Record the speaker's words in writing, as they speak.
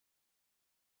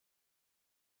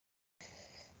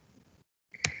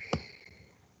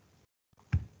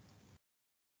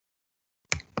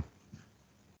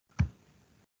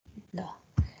ल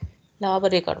ल अब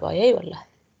रेकर्ड भयो है बल्ल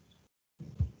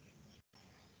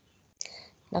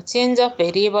ल चेन्ज अफ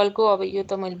भेरिएबलको अब यो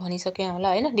त मैले भनिसकेँ होला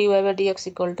हैन dy by dx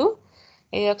equal to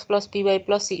ax plus by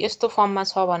plus c यस्तो फर्ममा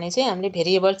छ भने चाहिँ हामीले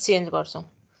भेरिएबल चेन्ज गर्छौं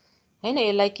हैन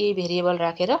यसलाई केही भेरिएबल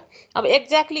राखेर अब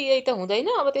एक्ज्याक्टली यही त हुँदैन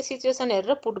अब त्यो सिचुएसन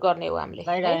हेरेर पुट गर्ने हो हामीले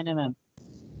स्लाइड आएन म्याम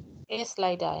ए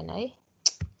स्लाइड आएन है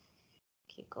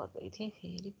के गर्दै थिए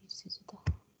फेरि बिर्सेछु त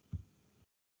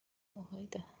है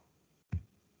त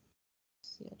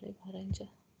सेयरै भराइन्छ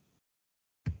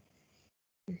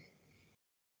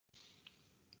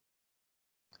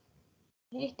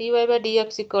dy by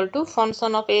dx equal to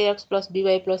function of ax plus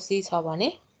by plus c छ भने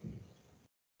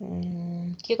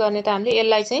के गर्ने त हामीले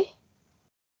यसलाई चाहिँ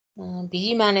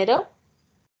v मानेर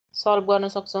सल्भ गर्न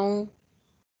सक्छौं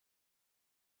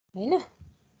हैन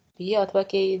v अथवा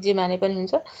के जे माने पनि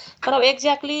हुन्छ तर अब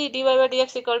exactly dy by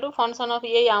dx equal to function of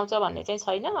यही आउँछ भन्ने चाहिँ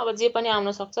छैन अब जे पनि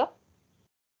आउन सक्छ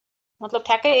मतलब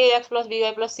ठ्याक्कै ax plus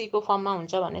by plus c को फर्ममा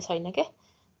हुन्छ भन्ने छैन के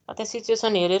त्यो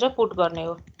सिचुएसन हेरेर पुट गर्ने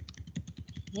हो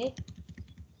है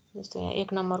जस्तो यहाँ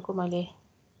 1 नम्बरको मैले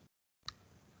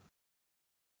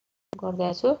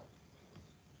गर्दै छु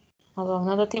अब हुन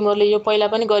त तिमीहरुले यो पहिला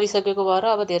पनि गरिसकेको भएर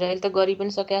अब धेरैले त गरि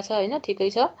पनि सकेको छ हैन ठिकै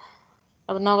छ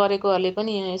अब नगरेकोहरुले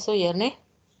पनि यहाँ यसो हेर्ने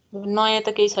नयाँ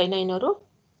त केही छैन यिनीहरु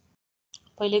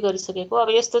पहिले गरिसकेको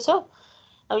अब यस्तो छ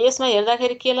अब यसमा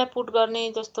हेर्दाखेरि केलाई पुट गर्ने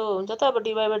जस्तो हुन्छ त अब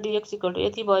dy by dx equal to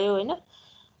यति भयो हैन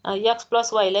x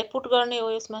प्लस y लाई पुट गर्ने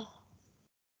हो यसमा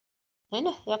हैन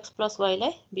x प्लस y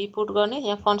लाई v पुट गर्ने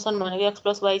यहाँ फंक्सन भनेको x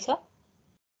प्लस y छ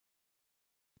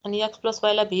अनि x प्लस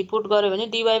y लाई v पुट गर्यो भने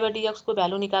dy by dx को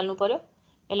भ्यालु निकाल्नु पर्यो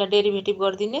यसलाई डेरिभेटिभ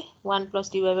गरिदिने 1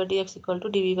 plus dy by dx equal to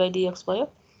dv by dx भयो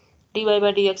dy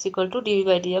by dx equal to dv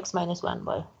by dx - 1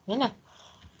 भयो हैन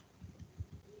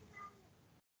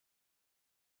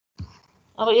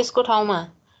अब यसको ठाउँमा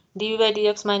dv by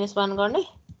dx - 1 गर्ने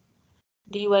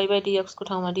dy by dx को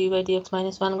ठाउँमा dv by dx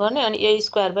 - 1 गर्ने अनि a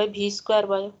square by v square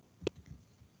भयो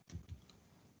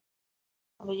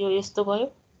अब यो यस्तो भयो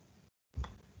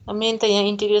अब मेन त यहाँ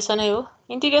इन्टिग्रेसनै हो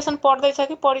इन्टिग्रेसन पढ्दै छ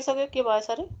कि पढिसक्यो के भएछ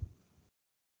रे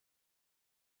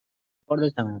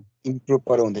पढ्दैछ म्याम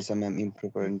इम्प्रोपर हुँदैछ म्याम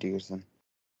इम्प्रोपर इन्टिग्रेसन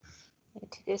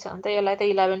ठिकै छ अनि त यसलाई त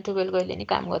 11 12 गइले नि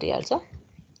काम गरिहाल्छ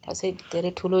खासै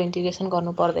धेरै ठुलो इन्टिग्रेसन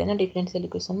गर्नु पर्दैन डिफरेन्शियल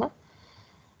इक्वेसनमा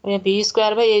यहाँ v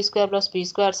square by a square plus v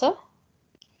square छ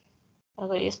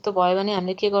अब यस्तो भयो भने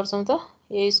हामीले के गर्छौं त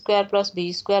a square plus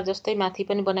v square जस्तै माथि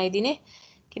पनि बनाइदिने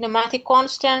किन माथि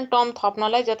कन्स्ट्यान्ट टर्म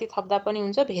थप्नलाई जति थप्दा पनि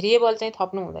हुन्छ भेरिएबल चाहिँ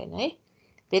थप्नु हुँदैन है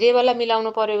भेरिएबललाई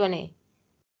मिलाउनु पर्यो भने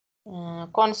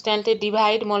कन्स्ट्यान्टले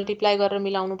डिभाइड मल्टिप्लाई गरेर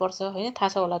मिलाउनु पर्छ हैन थाहा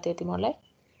छ होला त्यो तिमीहरुलाई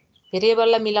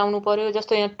भेरिएबललाई मिलाउनु पर्यो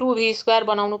जस्तो यहाँ 2v स्क्वायर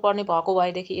बनाउनु पर्ने भएको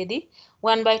भएदेखि यदि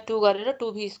 1/2 गरेर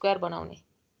 2v स्क्वायर बनाउने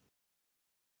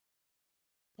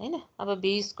हैन अब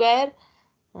v square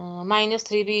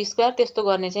minus 3v square त्यस्तो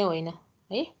गर्ने चाहिँ होइन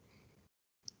है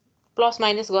प्लस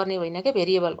माइनस गर्ने होइन के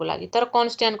भेरिएबलको लागि तर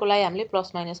कन्स्ट्यान्टको लागि हामीले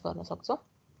प्लस माइनस गर्न सक्छौं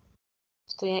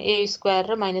जस्तो यहाँ a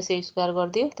स्क्वायर र माइनस a स्क्वायर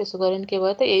गर्दियो त्यसो गरे नि के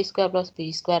भयो त a square plus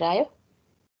v square आयो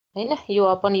हैन यो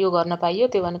अपन यो गर्न पाइयो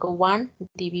त्यो भनेको 1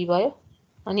 dv भयो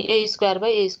अनि a square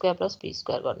by a square plus v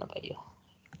square गर्न पाइयो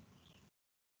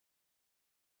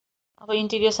अब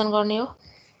इन्टिग्रेसन गर्ने हो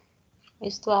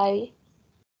यस्तो आयो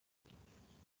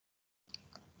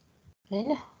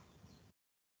हैन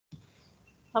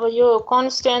अब यो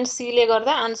कन्स्ट्यान्ट c ले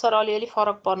गर्दा आन्सर अलिअलि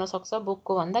फरक पर्न सक्छ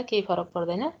बुकको भन्दा केही फरक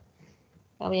पर्दैन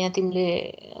अब यहाँ तिमीले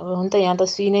अब हुन त यहाँ त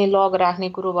c नै लग राख्ने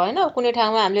कुरो भएन कुनै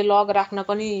ठाउँमा हामीले लग राख्न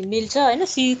पनि मिल्छ हैन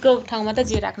c को ठाउँमा त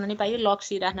जे राख्न नि पाइयो लग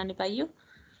c राख्न नि पाइयो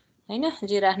हैन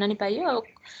जे राख्न नि पाइयो अब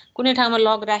कुनै ठाउँमा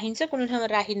लग राखिन्छ कुनै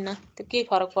ठाउँमा राखिन्न त्यो केही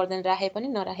फरक पर्दैन राखे पनि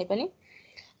नराखे पनि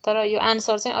तर यो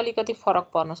आन्सर चाहिँ अलिकति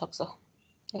फरक पर्न सक्छ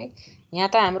है यहाँ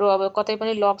त हाम्रो अब कतै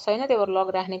पनि लग छैन त्यही भएर लग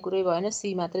राख्ने कुरै भएन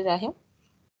c मात्रै राख्यौं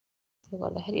त्यो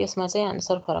गर्दाखेरि यसमा चाहिँ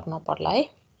आन्सर फरक नपर्ला है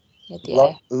यति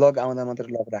आयो लग आउँदा मात्र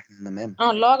लग राख्दैन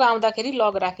म्याम लग आउँदाखेरि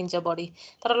लग राखिन्छ बढी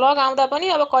तर लग आउँदा पनि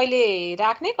अब कहिले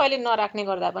राख्ने कहिले नराख्ने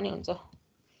गर्दा पनि हुन्छ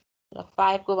ल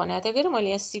 5 को भनेको थियो के मैले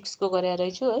यहाँ 6 को गरेर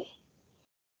रहेछु है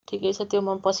ठिकै छ त्यो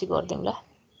म पछि गर्दिउँला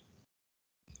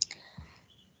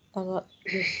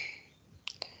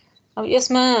अब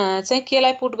यसमा चाहिँ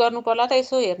केलाई पुट गर्नु पर्ला त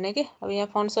यसो हेर्ने के अब यहाँ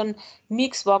फंक्सन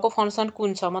मिक्स भएको फंक्सन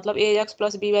कुन छ मतलब ax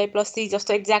plus by plus c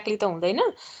जस्तो एक्ज्याक्टली त हुँदैन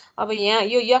अब यहाँ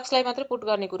यो x लाई मात्र पुट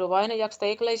गर्ने कुरो भएन x त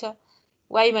एक्लै छ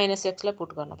y - x लाई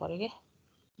पुट गर्न पर्यो के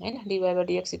हैन dy by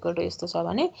dx equal to यस्तो छ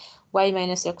भने y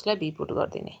 - x लाई v पुट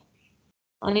गर्दिने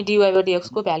अनि dy by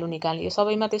dx को भ्यालु निकाल्ने यो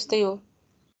सबैमा त्यस्तै हो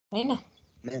हैन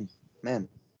म्याम म्याम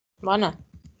भन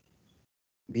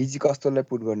v कस्तोलाई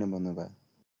पुट गर्ने भन्नु भयो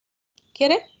के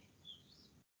रे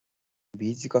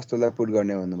v चाहिँ कस्तोलाई पुट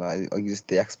गर्ने भन्नुभयो अघि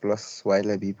जस्तै x प्लस y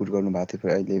लाई v पुट गर्नु भएको थियो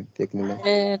फेरि अहिले देख्नुलाई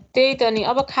त्यही त नि।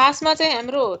 अब खासमा चाहिँ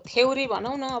हाम्रो थ्योरी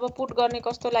भनौँ न, अब पुट गर्ने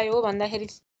कस्तोलाई हो भन्दाखेरि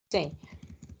चाहिँ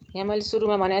यहाँ मैले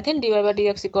सुरुमा भनेको थिएँ नि dy by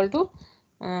dx equal to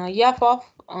f of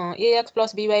ax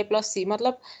plus by plus c,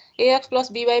 मतलब ax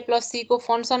plus by plus c को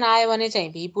फंक्सन आयो भने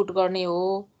चाहिँ v पुट गर्ने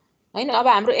हो हैन। अब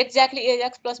हाम्रो exactly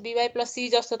ax plus by plus c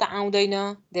जस्तो त आउँदैन,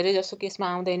 धेरै जसो केसमा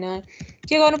आउँदैन।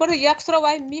 के गर्नु पर्यो, x र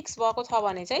y मिक्स भएको छ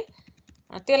भने चाहिँ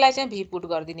त्यसलाई चाहिँ v पुट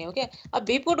गरिदिने हो के। अब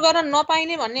v पुट गर्न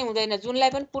नपाइने भन्ने हुँदैन, जुनलाई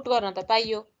पनि पुट गर्न त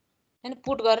पाइयो हैन।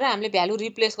 पुट गरेर हामीले भ्यालु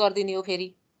रिप्लेस गरिदिने हो फेरि।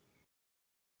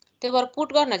 त्यही भएर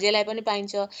पुट गर्न जेलाई पनि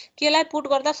पाइन्छ, केलाई पुट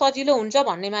गर्दा सजिलो हुन्छ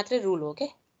भन्ने मात्रै रुल हो के।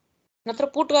 नत्र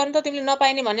पुट गर्न त तिमीले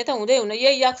नपाइने भन्ने त हुँदै हुन,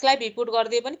 यही x लाई v पुट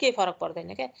गरिदिए पनि केही फरक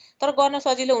पर्दैन के। तर गर्न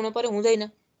सजिलो हुनु पर्यो, हुँदैन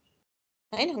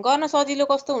हैन। गर्न सजिलो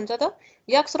कस्तो हुन्छ त,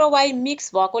 x र y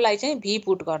मिक्स भएकोलाई चाहिँ v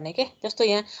पुट गर्ने के। जस्तो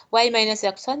यहाँ y माइनस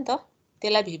x छ नि त,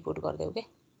 त्यसलाई v पुट गरिदेऊ के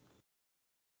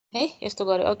है। यस्तो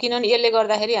गर्यो अब, किनभने यसले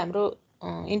गर्दाखेरि हाम्रो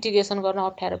इन्टिग्रेसन गर्न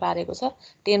अप्ठ्यारो पारेको छ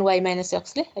 10y माइनस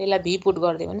x ले। यसलाई v पुट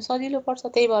गरिदियो भने सजिलो पर्छ,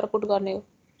 त्यही भएर पुट गर्ने हो।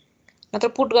 नत्र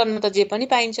पुट गर्न त जे पनि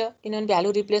पाइन्छ, किनभने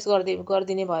भ्यालु रिप्लेस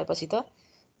गरिदिने भएपछि त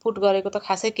पुट गरेको त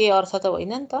खासै केही अर्थ त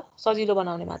होइन नि त, सजिलो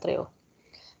बनाउने मात्रै हो।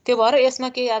 त्यो भएर यसमा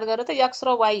के याद गर त, x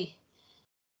र y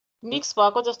मिक्स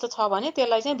भएको जस्तो छ भने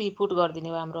त्यसलाई चाहिँ v पुट गरिदिने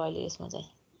हो हाम्रो अहिले यसमा चाहिँ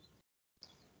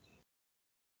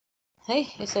है।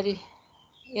 यसरी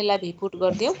यसलाई v पुट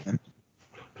गरिदियौ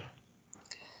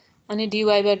अनि dy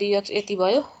by dx यति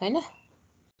भयो हैन।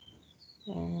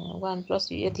 1 प्लस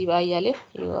यति आइहाल्यो।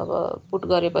 यो अब पुट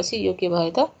गरेपछि यो के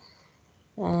भयो त,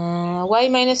 y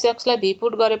माइनस x लाई v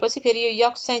पुट गरेपछि फेरि यो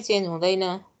x चाहिँ चेन्ज हुँदैन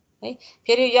है।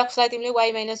 फेरि यो x लाई तिमीले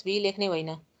y माइनस v लेख्ने होइन,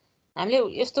 हामीले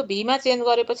यस्तो v मा चेन्ज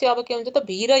गरेपछि अब के हुन्छ त,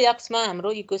 v र x मा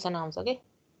हाम्रो इक्वेसन आउँछ के।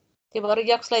 त्यही भएर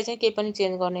x लाई चाहिँ केही पनि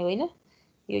चेन्ज गर्ने होइन,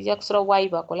 यो x र y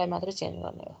भएकोलाई मात्र चेन्ज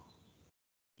गर्ने हो।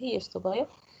 यस्तो भयो।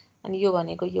 अनि यो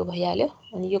भनेको यो भइहाल्यो।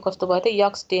 अनि यो कस्तो भयो त,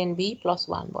 x 10v प्लस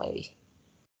 1 भयो।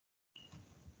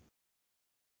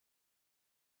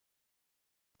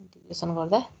 इन्टिग्रेसन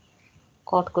गर्दा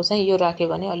कटको चाहिँ यो राख्यो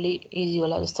भने अलि इजी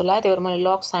होला जस्तो लाग्यो। त्यही भएर मैले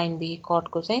लग साइन v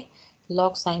कटको चाहिँ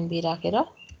लग साइन v राखेर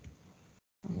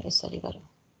यसरी गरौँ।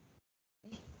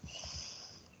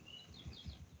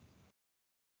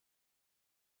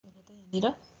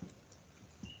 यहाँनिर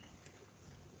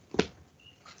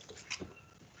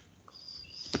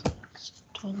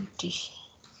 20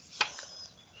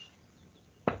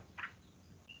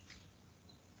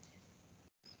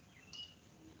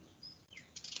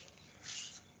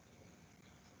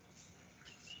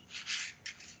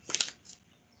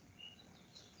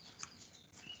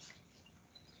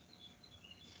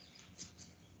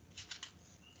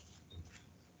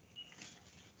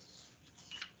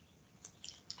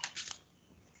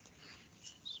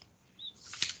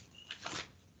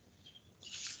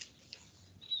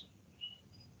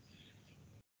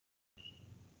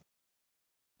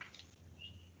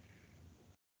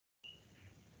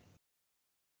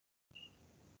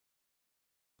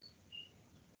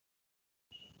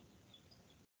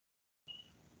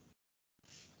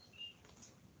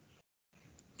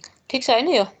 ठीक छ हैन।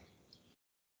 यो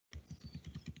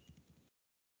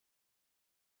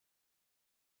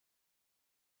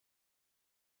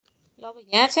ल अब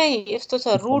यहाँ चाहिँ यस्तो छ,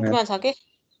 रुटमा छ के,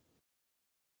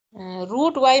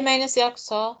 रुट y माइनस x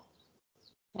छ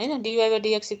हैन। dy by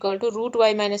dx equal to root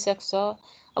y minus x छ।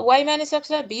 अब y माइनस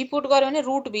x लाई v पुट गर्यो भने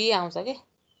रुट v आउँछ के।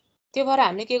 त्यो भएर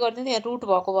हामीले के गर्दियौँ, यहाँ रुट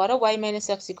भएको भएर y minus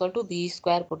x equal to v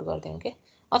square put गर्दियौँ के,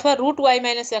 अथवा रुट y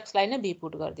माइनस x लाई नै v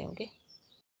पुट गर्दियौँ के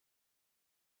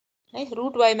है।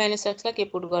 रुट y माइनस x लाई के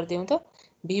पुट गरिदियौँ त,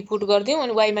 v पुट गरिदियौँ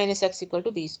अनि y minus x equal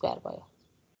to v square भयो।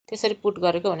 त्यसरी पुट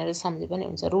गरेको भनेर सम्झे पनि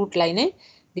हुन्छ, रुटलाई नै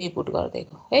v पुट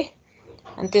गरिदिएको है।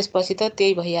 अनि त्यसपछि त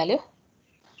त्यही भइहाल्यो।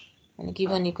 अनि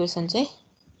गिभन इक्वेसन चाहिँ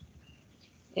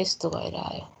यस्तो भएर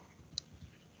आयो।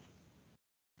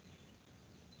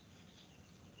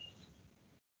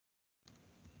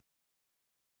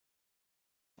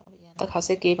 अब यहाँ त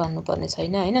खासै केही भन्नुपर्ने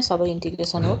छैन हैन, सबै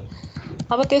इन्टिग्रेसन हो।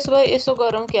 अब त्यसो भए यसो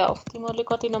गरौँ क्या, तिमीहरूले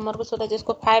कति नम्बरको सोधा,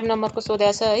 जसको 5 नम्बरको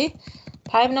सोध्या छ है।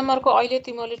 5 नम्बरको अहिले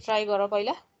तिमीहरूले ट्राई गर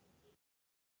पहिला,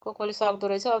 कोले सक्दो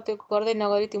रहेछ। अब त्यो गर्दै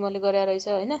नगरी तिमीहरूले गरे रहेछ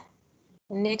हैन।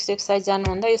 नेक्स्ट एक्सरसाइज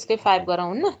जानुभन्दा यसकै 5 गरौँ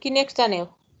हुन्न कि नेक्स्ट जाने हो?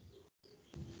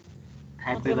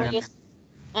 5 कै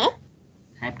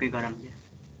गरौँ।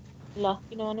 ल,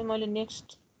 किनभने मैले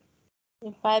नेक्स्ट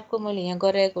 5 को मैले यहाँ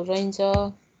गरेको रहन्छ,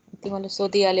 तिमीहरूले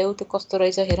सोधिहाल्यौ त्यो कस्तो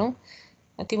रहेछ हेरौँ।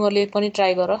 तिमीहरूले पनि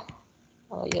ट्राई गर।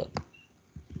 अब यो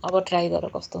अब ट्राई गर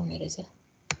कस्तो हुने रहेछ,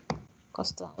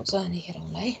 कस्तो आउँछ अनि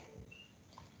हेरौँला है।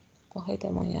 खै त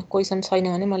म यहाँ क्वेसन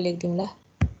छैन भने म लेखिदिउँला।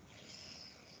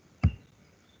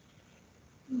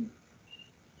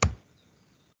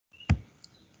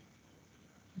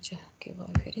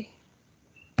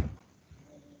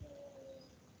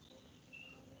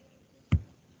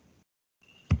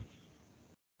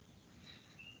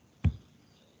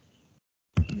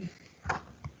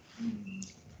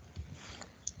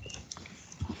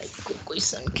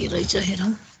 इक्वेसन के रहेछ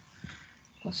हेरौँ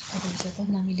कस्तो रहेछ त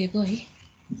नमिलेको है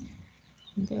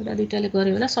अन्त एउटा दुईटाले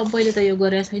गर्यो होला सबैले त यो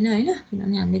गरेको छैन हैन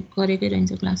किनभने हामीले गरेकै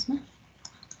रहन्छ क्लासमा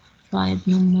 5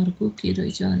 नम्बरको के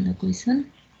रहेछ भन्दा question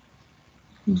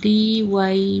dy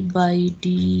by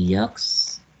dx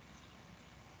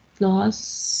plus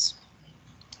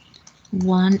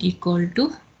 1 equal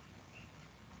to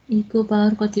e को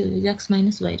पावर कति हो x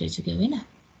minus y रहेछ के हैन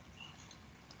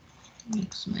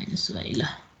x minus y ल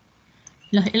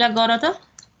यसलाई गर त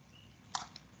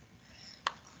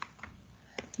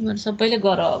तिमीहरु सबैले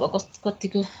गर अब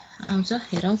कतिको आउँछ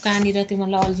हेरौँ कहाँनिर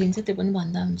तिमीहरुलाई अल्झिन्छ त्यो पनि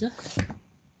भन्दा हुन्छ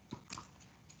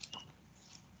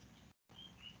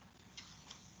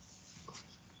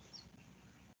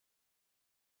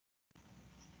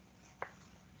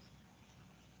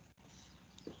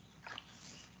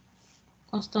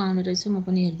कस्तो आउने रहेछ म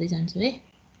पनि हेर्दै जान्छु है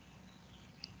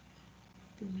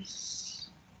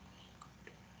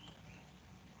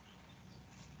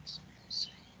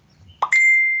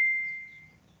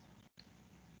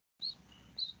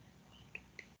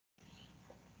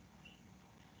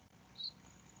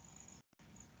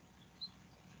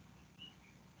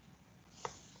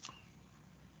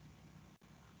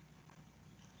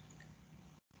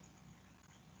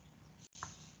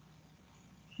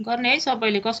गर्ने है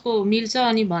सबैले कसको मिल्छ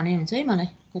अनि भने हुन्छ है मलाई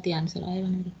कति आन्सर आयो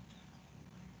भनेर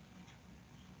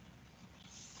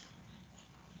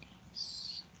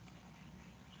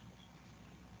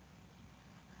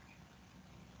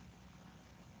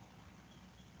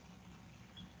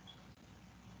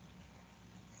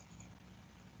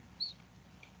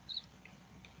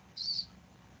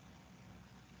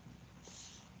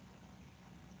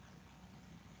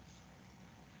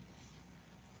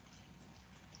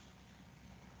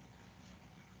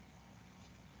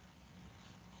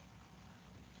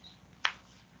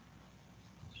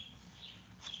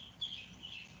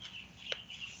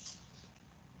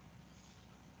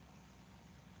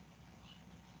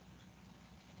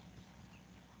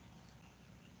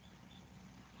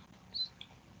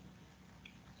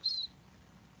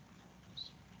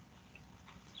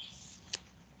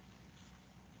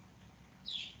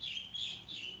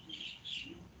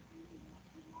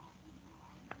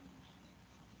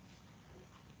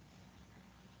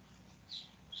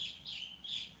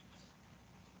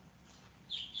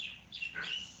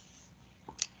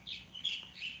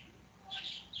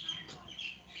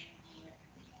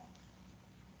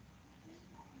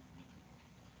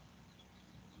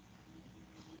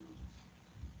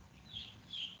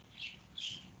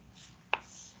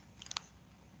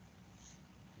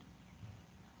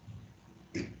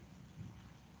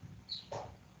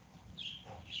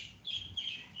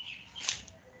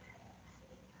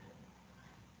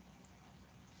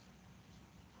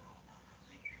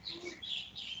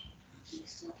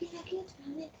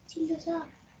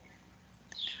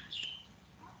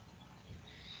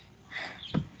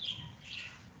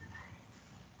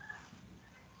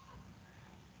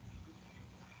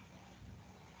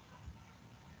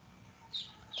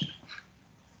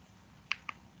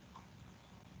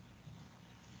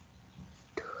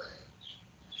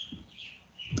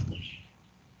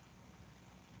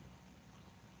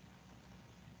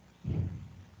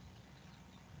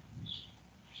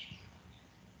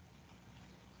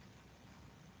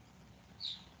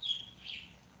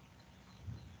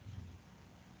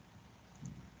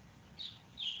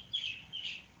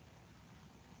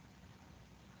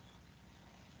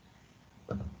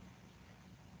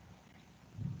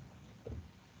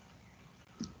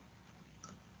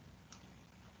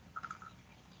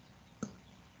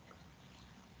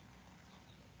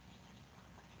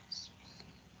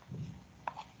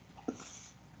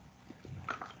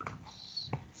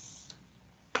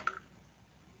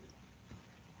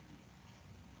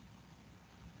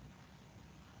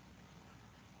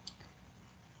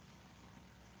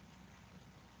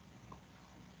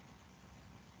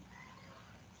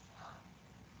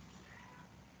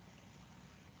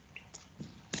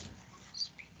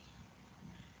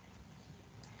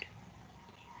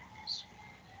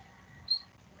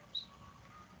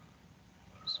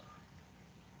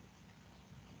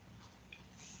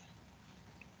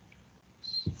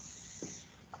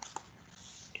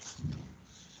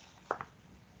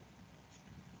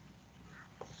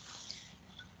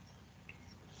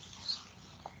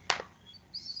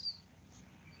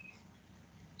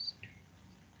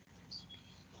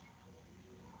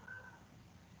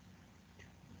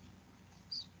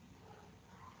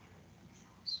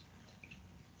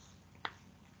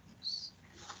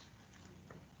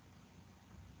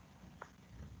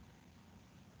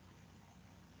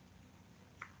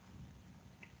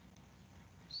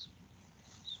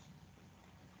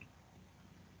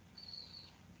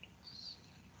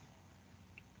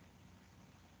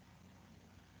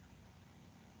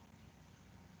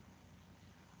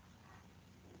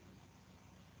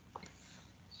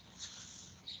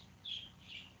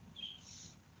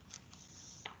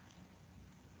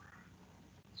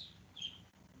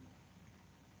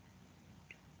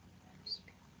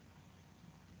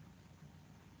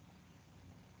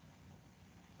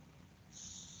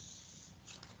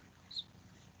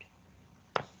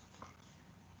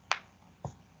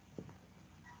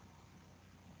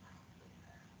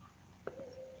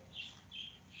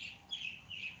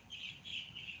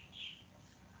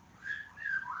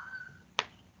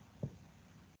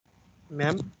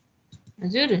मैम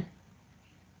हजुर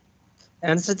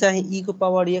आंसर चाहिँ e को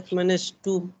पावर x minus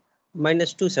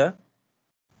 2 छ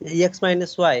x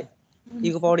minus y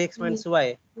e को power x minus y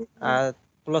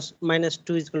plus minus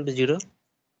 2 is equal to 0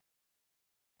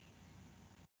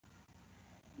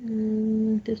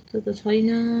 त्यस्तो त छैन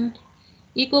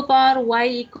e को power y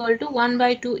equal to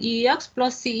 1/2 ex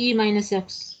plus ce minus x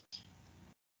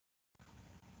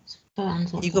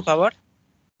e को पावर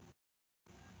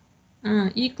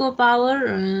e को पावर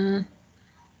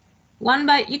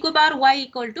 1/e को power y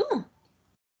equal to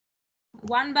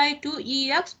 1/2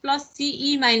 ex plus ce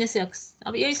minus x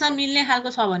अब यहीसँग मिल्ने खालको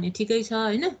छ भने ठिकै छ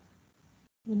हैन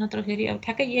नत्र फेरि अब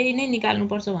ठ्याक्कै यही नै निकाल्नु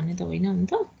पर्छ भन्ने त होइन नि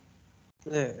त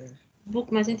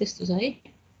बुकमा चाहिँ त्यस्तो छ है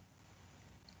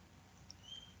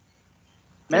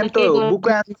म्याम त बुकको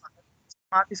आन्सर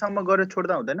माथिसम्म गरेर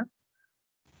छोड्दा हुँदैन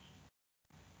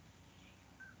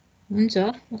हुन्छ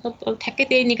मतलब अब ठ्याक्कै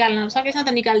त्यही निकाल्न सकेसम्म त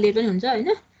निकाल्दिए पनि हुन्छ हैन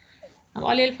अब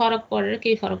अलिअलि फरक परेर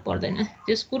केही फरक पर्दैन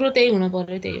त्यस कुरो त्यही हुनु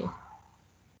पर्यो त्यही हो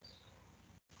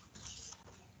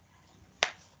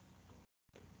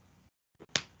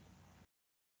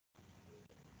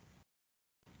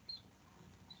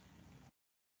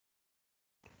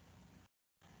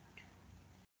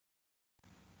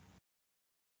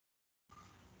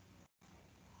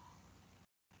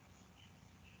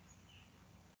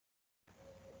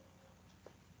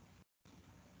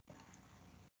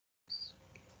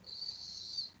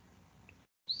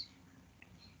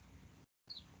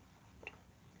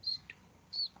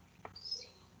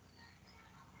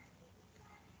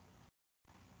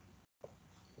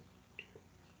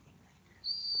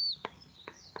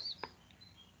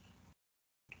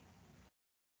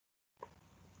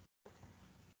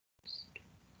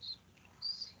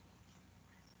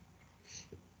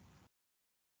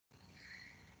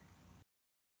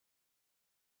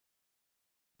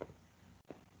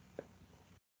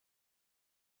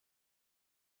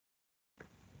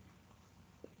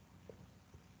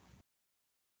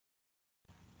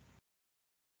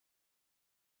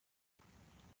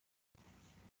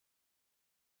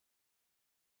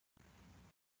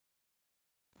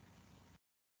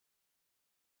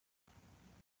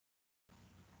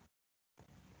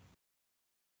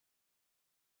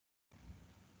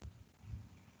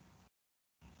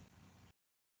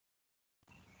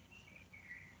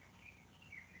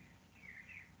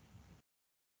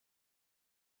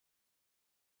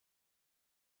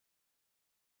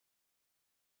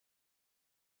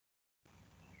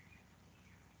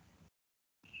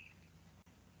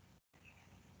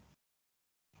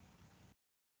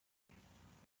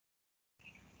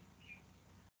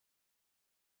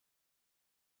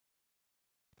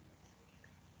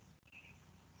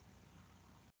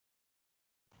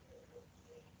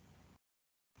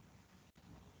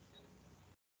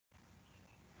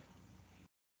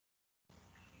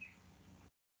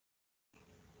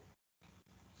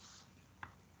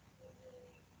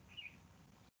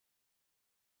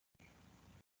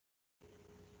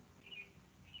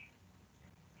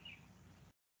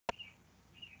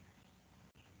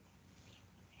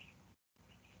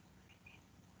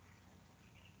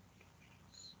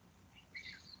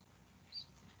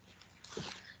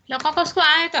ल कसको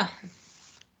आयो त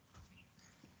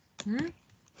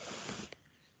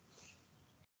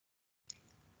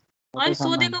अहिले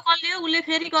सोधेको कसले हो उले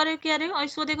फेरि गर्यो के अरे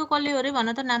अहिले सोधेको कसले हो अरे भन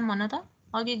त नाम भन त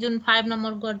अघि जुन 5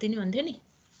 नम्बर गर्दिने भन्थ्यो नि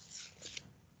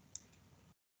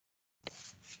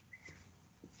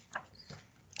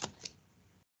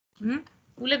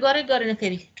उले गरे गरेन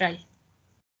फेरि ट्राई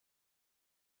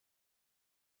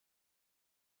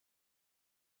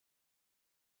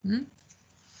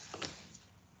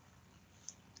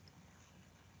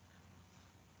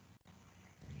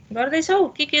गर्दैछौ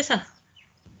के छ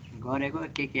गरेको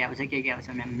के आउँछ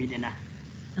म्याम मिलेन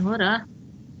हो र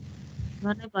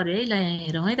गर्नै पर्यो है ल यहाँ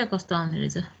हेरौँ है त कस्तो आउने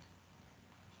रहेछ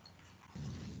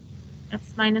x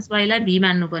माइनस y लाई v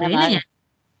मान्नु पर्यो हैन यहाँ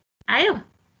आयो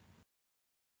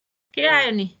के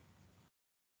आयो नि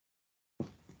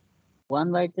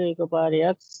 1/2 e को पावर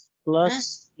x plus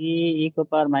e को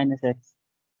पावर minus x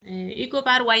e को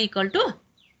पावर y इक्वल टु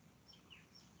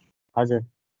हजुर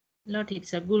ल ठीक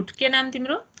छ गुड के नाम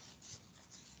तिम्रो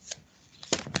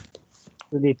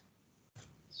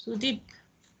सुदीप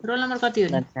रोल नम्बर कति हो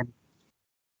नि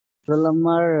रोल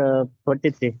नम्बर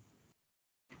 43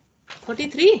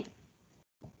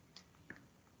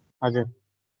 हजुर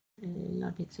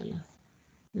ल ठीक छ ल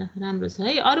राम्रो छ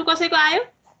है अरु कसैको आयो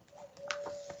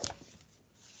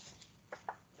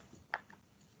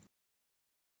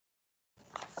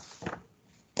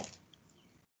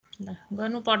ल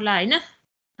गर्नु पर्ला हैन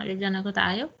एकजनाको त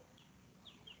आयो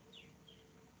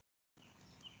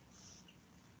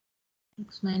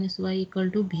x minus y equal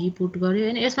to v put गर्यो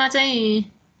हैन यसमा चाहिँ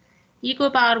e को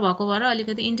पावर भएको भएर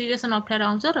अलिकति इन्टिग्रेसन अप्ठ्यारो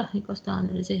आउँछ र यो कस्तो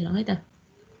आउने रहेछ हेरौँ है त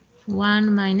 1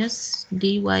 minus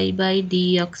dy by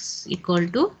dx equal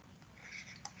to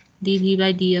dv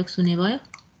by dx हुने भयो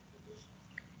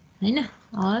हैन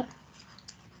और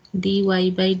dy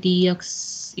by dx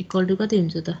equal to कति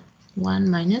हुन्छ त 1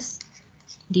 minus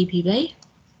dv by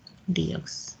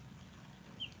dx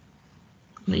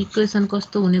equation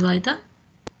कस्तो हुने भयो त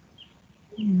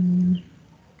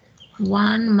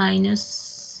 1 minus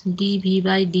dv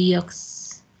by dx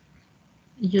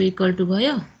यो इक्वल टु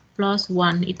भयो प्लस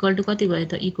 1 इक्वल टु कति भयो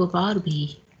त e को पावर v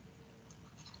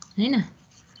हैन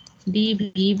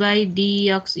dv by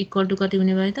dx equal to कति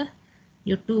हुने भयो त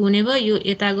यो 2 हुने भयो यो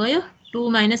यता गयो 2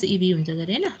 minus ev हुन्छ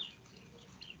गरे हैन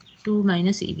 2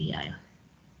 minus ev आयो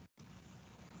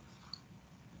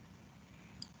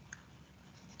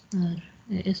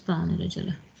यस्तो आउने रहेछ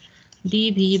ल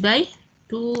dv by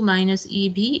 2 minus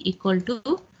ev equal to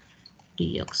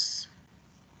dx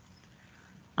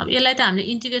अब यसलाई त हामीले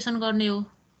इन्टिग्रेसन गर्ने हो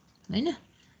हैन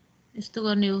यस्तो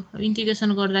गर्ने हो अब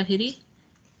इन्टिग्रेसन गर्दाखेरि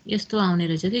यस्तो आउने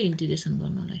रहेछ के इन्टिग्रेसन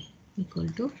गर्नलाई इक्वल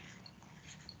टु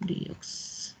dx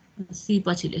c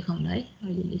पछि लेखौँला है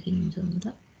अहिले लेखिन्छ नि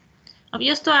त अब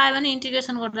यस्तो आयो भने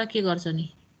इन्टिग्रेसन गर्दा के गर्छ नि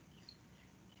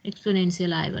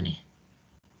एक्सपोनेन्शियल आयो भने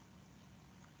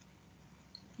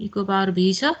e को पावर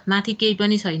v छ माथि केही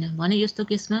पनि छैन भने यस्तो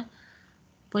केसमा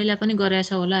पहिला पनि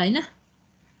गरेछ होला हैन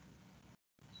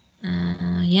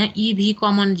यहाँ ev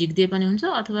कमन झिक्दिए पनि हुन्छ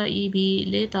अथवा ev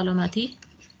ले तलमाथि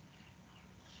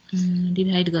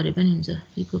डिभाइड गरे पनि हुन्छ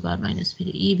e को पावर माइनस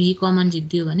फेरि ev कमन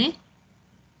झिक्दियो भने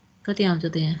कति आउँछ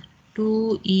त यहाँ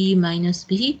 2e minus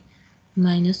v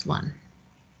minus 1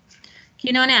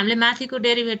 किनभने हामीले माथिको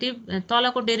डेरिभेटिभ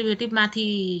तलको डेरिभेटिभ माथि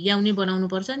ल्याउने बनाउनु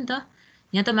पर्छ नि त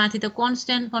यहाँ त माथि त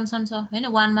कन्स्ट्यान्ट फंक्सन छ हैन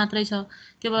 1 मात्रै छ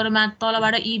त्यो भएर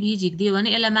तलबाट ev झिक्दियो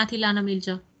भने यसलाई माथि लान मिल्छ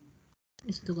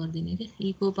यस्तो गर्दिने के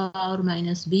e को पावर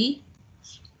माइनस v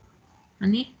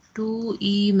अनि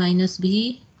 2e minus v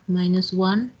minus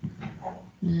 1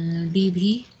 dv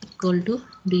equal to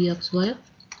dx भयो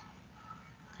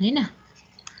हैन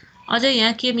अझै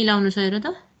यहाँ के मिलाउनु छ हेर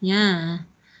त यहाँ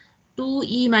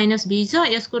 2e minus v छ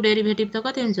यसको डेरिभेटिभ त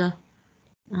कति हुन्छ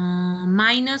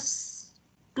माइनस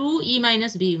 2e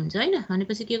minus v हुन्छ हैन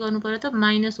भनेपछि के गर्नु पर्यो त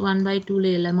माइनस 1/2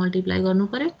 ले यसलाई मल्टिप्लाई गर्नु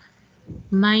पर्यो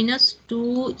माइनस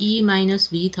 2e minus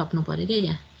v थप्नु पर्यो के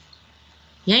यहाँ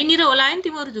यहीँनिर होला हैन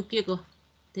तिमीहरु झुकिएको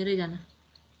धेरै जना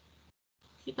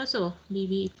के कसो हो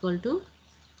dv इक्वल टु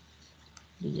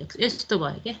dx यस्तो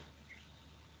भयो के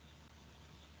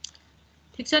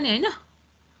ठीक छ नि हैन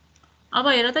अब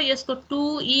हेर त यसको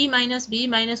 2e minus v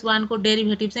minus 1 को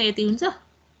डेरिभेटिभ चाहिँ यति हुन्छ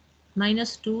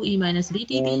minus 2e minus v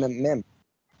dv ma'am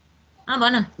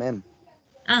भन मैम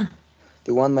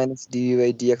त्यो 1 minus dv by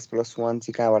dx plus 1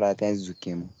 चाहिँ कहाँबाट आयो त्यहाँ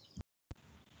झुक्के म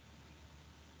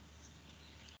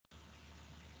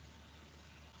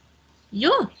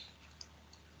यो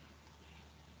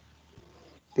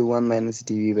त्यो 1 minus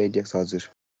dv by dx हजुर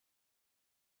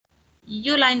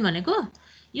यो लाइन भनेको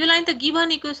यो लाइन त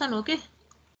गिवन इक्वेसन हो के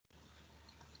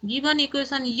गिवन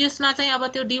इक्वेसन यसमा चाहिँ अब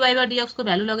त्यो dy by dx को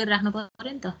भ्यालु लगेर राख्नु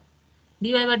पर्यो नि त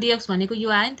dy by dx भनेको यो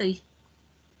आयो नि त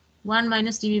 1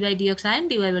 minus dv by dx आयो नि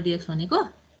dy by dx भनेको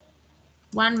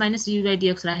 1 minus dv by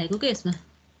dx राखेको के यसमा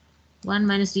 1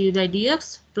 minus dv by dx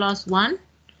plus 1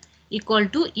 equal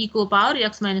to e को पावर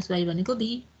x minus y भनेको v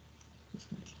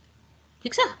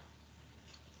ठीक छ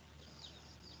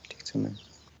मैम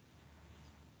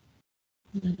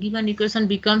गिवन इक्वेसन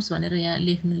बिकम्स भनेर यहाँ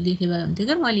लेखे भए हुन्थ्यो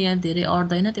के मैले यहाँ धेरै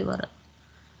अड्दैन त्यो भएर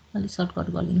अलि सर्टकट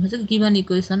गरिदिनु खोजेको गिवन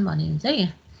इक्वेसन भन्ने हुन्छ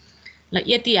यहाँ ल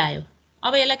यति आयो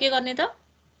अब यसलाई के गर्ने त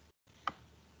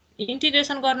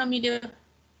इन्टिग्रेसन गर्न मिल्यो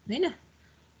हैन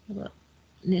अब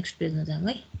नेक्स्ट पेजमा जाऊ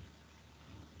है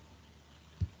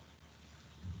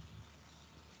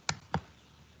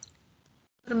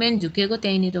मेन झुकेको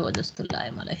त्यहीँनिर हो जस्तो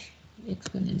लाग्यो मलाई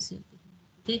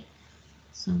एक्सपोनेन्शियल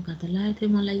शंका त लागेको थियो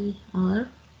मलाई और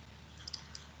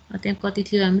त्यहाँ कति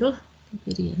थियो हाम्रो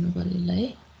फेरि हेर्नु पर्यो यसलाई है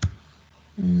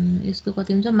यसको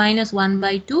कति हुन्छ minus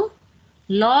 1/2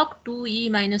 log 2e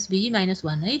minus v minus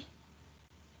 1 है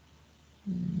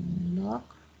log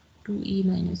 2e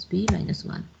minus v minus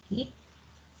 1 है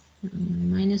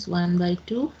minus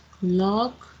 1/2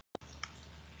 log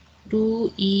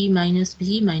 2e minus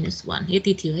v minus 1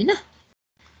 यति थियो हैन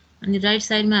अनि राइट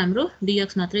साइडमा हाम्रो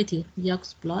dx मात्रै थियो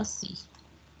x plus c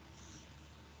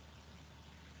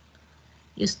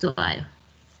यस्तो आयो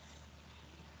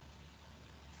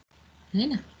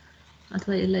हैन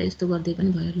अथवा यसलाई यस्तो गर्दै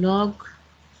पनि भयो log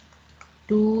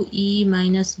 2e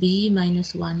minus v minus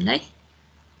 1 लाई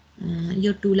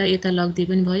यो 2 लाई यता लग्दै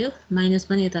पनि भयो माइनस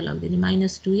पनि यता लग्दिने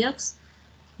 -2x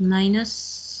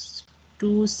 -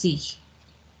 2c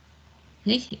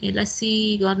है यसलाई c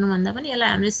गर्नु भन्दा पनि यसलाई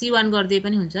हामीले c1 गर्दिए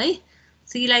पनि हुन्छ है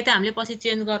c लाई त हामीले पछि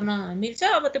चेन्ज गर्न मिल्छ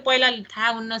अब त्यो पहिला थाहा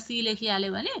हुन्न c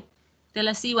लेखिहाल्यो भने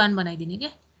त्यसलाई c1 बनाइदिने के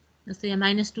जस्तै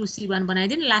यहाँ -2c1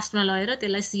 बनाइदिने लास्टमा लगेर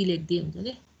त्यसलाई c लेख्दिए हुन्छ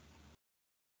के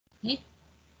है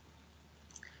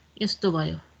यस्तो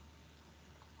भयो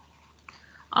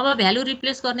अब भ्यालु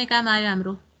रिप्लेस गर्ने काम आयो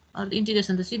हाम्रो अरु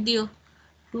इन्टिग्रेसन त सिद्धि हो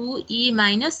 2e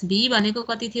 - v भनेको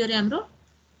कति थियो रे हाम्रो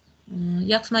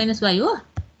x - y हो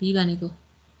v भनेको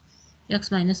x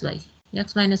 -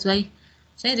 y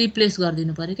चाहिँ रिप्लेस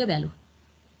गरिदिनु पर्यो के भ्यालु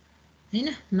हैन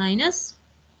माइनस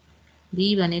v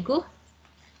भनेको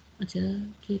अच्छा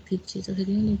के थिच्छ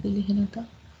फेरि लेखेन त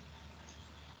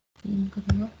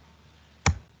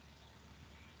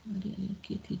अरे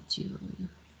के थिच्यो यो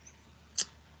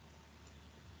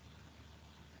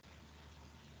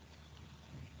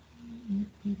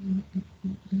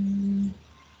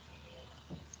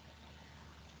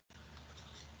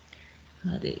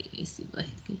अरे यसी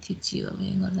भयो के थिच्यो अब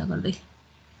यहाँ गर्दा गर्दै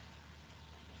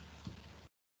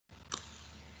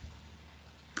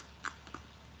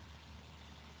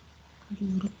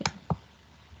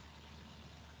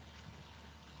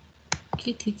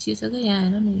के थिचिएछ क्या यहाँ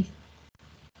हेर न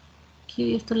के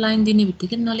यस्तो लाइन दिने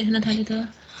बित्तिकै नलेख्न थाल्यो त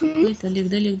खै त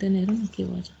लेख्दै लेख्दैन हेरौँ न के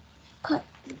भएछ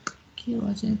के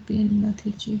भएछ पेन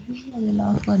नथिच्यो कि यसलाई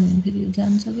अफ गर्ने भने फेरि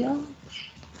जान्छ क्या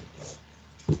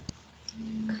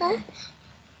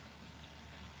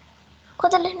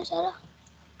कता लेख्नु छ र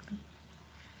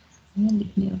यहाँ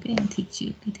लेख्ने हो क्या यहाँ थिच्यो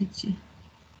के थिच्यो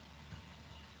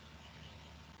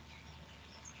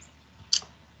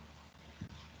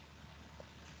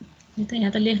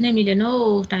यहाँ त लेख्नै मिलेन हौ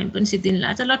टाइम पनि सिद्धिन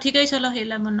लाग्छ ल ठिकै छ ल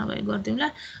यसलाई मन नभए गरिदिउँ ल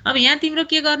अब यहाँ तिम्रो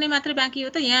के गर्ने मात्रै बाँकी हो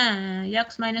त यहाँ x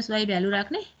 - y भ्यालु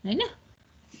राख्ने हैन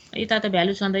यता त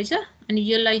भ्यालु छँदैछ अनि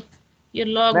यसलाई यो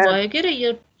लग भयो के रे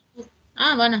यो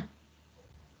भन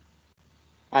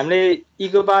हामीले e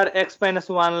को पावर x -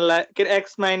 1 लाई के x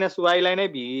 - y लाई नै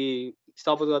v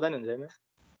सपोज गर्दा नि हुन्छ हैन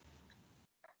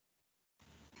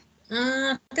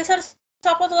त्यसरी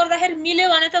सपोज गर्दाखेरि मिल्यो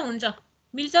भने त हुन्छ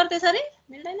मिल्छ र त्यसरी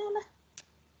मिल्दैन होला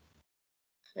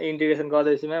इन्टिग्रेसन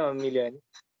गर्दैछु म्याम मिल्यो हैन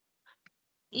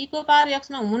e को पावर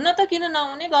x मा हुन्न त किन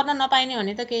नहुने गर्न नपाइने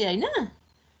भने त केही हैन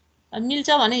मिल्छ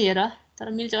भने हेर तर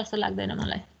मिल्छ जस्तो लाग्दैन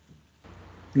मलाई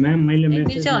म्याम मैले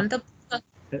मिल्छ भने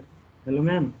त हेलो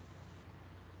म्याम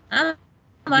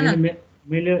भन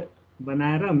मैले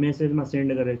बनाएर मेसेजमा सेन्ड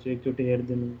गरेछु एकचोटि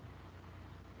हेर्दिनु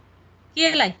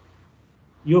केलाई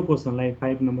यो क्वेशनलाई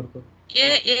 5 नम्बरको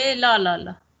ए ल ल ल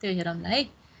त्यो हेरौँला है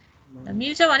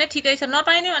मिल्छ भने ठिकै छ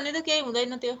नपाइने भने त केही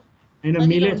हुँदैन त्यो हैन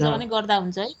मिलेछ भने गर्दा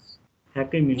हुन्छ है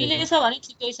ठ्याक्कै मिलेछ भने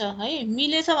ठिकै छ है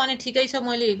मिलेछ भने ठिकै छ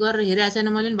मैले गरेर हेरेको छैन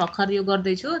मैले पनि भर्खर यो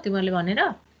गर्दै छु तिमीले भनेर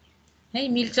है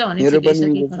मिल्छ भने ठिकै छ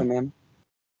के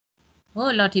हो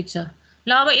ल ठीक छ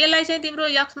ल अब यसलाई चाहिँ तिम्रो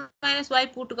x - y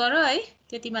पुट गर है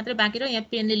त्यति मात्रै बाँकी र यहाँ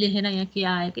पेनले लेखेन यहाँ के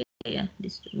आयो के यहाँ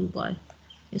डिस्टर्ब भयो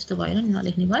यस्तो भएन नि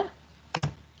नलेख्ने भयो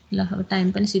ल अब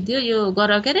टाइम पनि सिद्धियो यो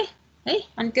गर के रे है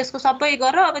अनि त्यसको सबै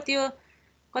गर अब त्यो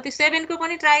कति 7 को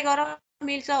पनि ट्राई गर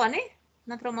मिल्छ भने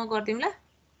नत्र म गर्दिम ल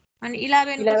अनि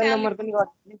 11 को चाहिँ नम्बर पनि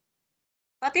गर्दिनु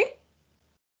कति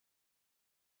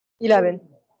 11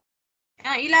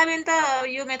 11 त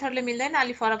यो मेथडले मिल्दैन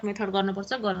अलि फरक मेथड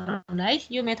गर्नुपर्छ गरौँला है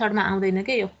यो मेथडमा आउँदैन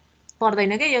के यो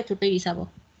पर्दैन के यो छुट्टै हिसाब हो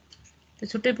त्यो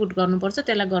छुट्टै पुट गर्नुपर्छ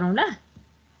त्यसलाई गरौँला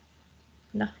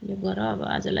ल यो गर अब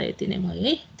आजलाई यति नै भयो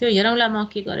है त्यो हेरौँला म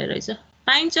के गरे रहेछ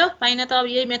पाइन्छ पाइन त अब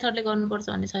यही मेथडले गर्नुपर्छ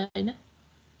भन्ने छैन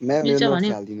मिल्छ भने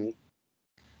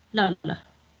ल ल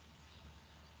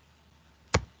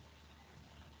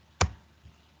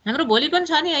हाम्रो भोलि पनि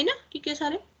छ नि हैन के छ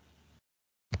रे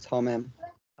छ म्याम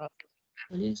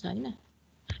भोलि छ हैन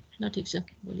ल ठीक छ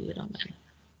भोलि हेरौँला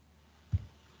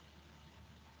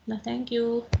ल थ्यांक यू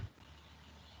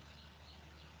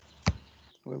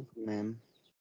वेलकम म्याम